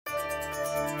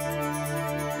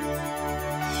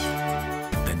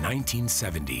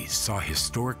1970s saw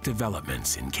historic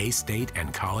developments in K-State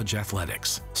and college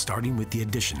athletics, starting with the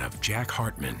addition of Jack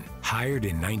Hartman, hired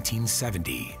in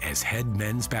 1970 as head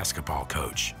men's basketball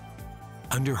coach.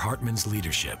 Under Hartman's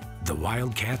leadership, the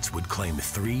Wildcats would claim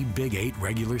 3 Big 8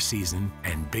 regular season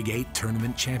and Big 8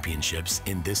 tournament championships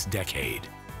in this decade,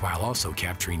 while also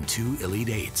capturing 2 Elite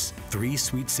Eights, 3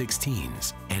 Sweet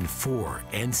 16s, and 4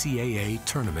 NCAA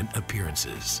tournament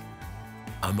appearances.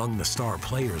 Among the star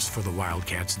players for the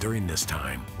Wildcats during this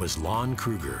time was Lon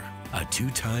Kruger, a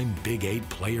 2-time Big 8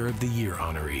 Player of the Year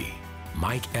honoree,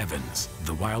 Mike Evans,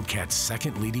 the Wildcats'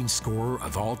 second leading scorer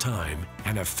of all time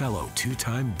and a fellow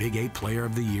 2-time Big 8 Player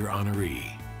of the Year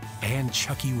honoree, and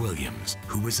Chucky Williams,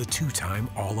 who was a 2-time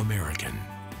All-American.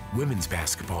 Women's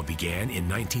basketball began in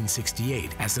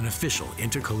 1968 as an official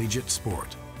intercollegiate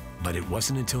sport, but it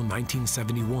wasn't until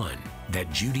 1971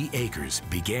 that Judy Akers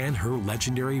began her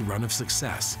legendary run of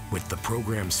success with the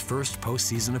program's first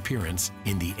postseason appearance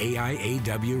in the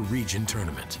AIAW Region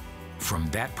Tournament. From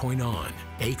that point on,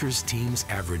 Akers' teams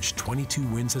averaged 22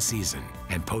 wins a season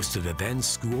and posted a then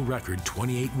school record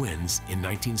 28 wins in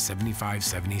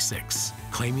 1975-76,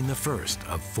 claiming the first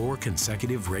of 4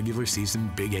 consecutive regular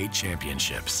season Big 8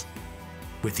 championships.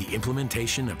 With the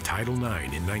implementation of Title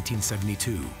IX in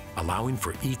 1972, allowing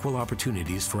for equal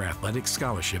opportunities for athletic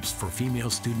scholarships for female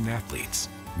student athletes,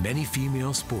 many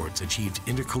female sports achieved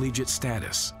intercollegiate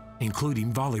status,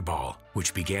 including volleyball,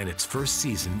 which began its first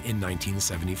season in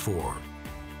 1974.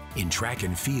 In track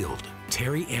and field,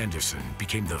 Terry Anderson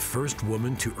became the first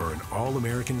woman to earn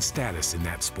All-American status in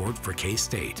that sport for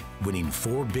K-State, winning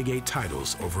 4 Big 8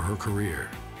 titles over her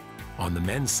career. On the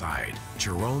men's side,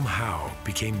 Jerome Howe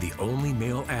became the only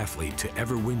male athlete to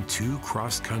ever win 2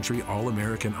 cross-country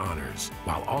All-American honors,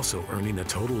 while also earning a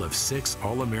total of 6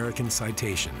 All-American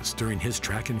citations during his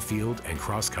track and field and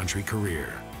cross-country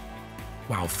career.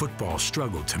 While football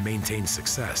struggled to maintain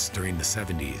success during the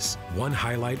 70s, one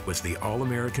highlight was the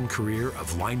All-American career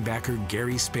of linebacker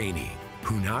Gary Spaney,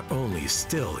 who not only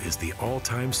still is the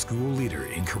all-time school leader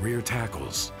in career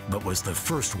tackles, but was the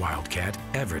first Wildcat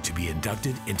ever to be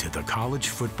inducted into the College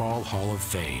Football Hall of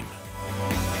Fame.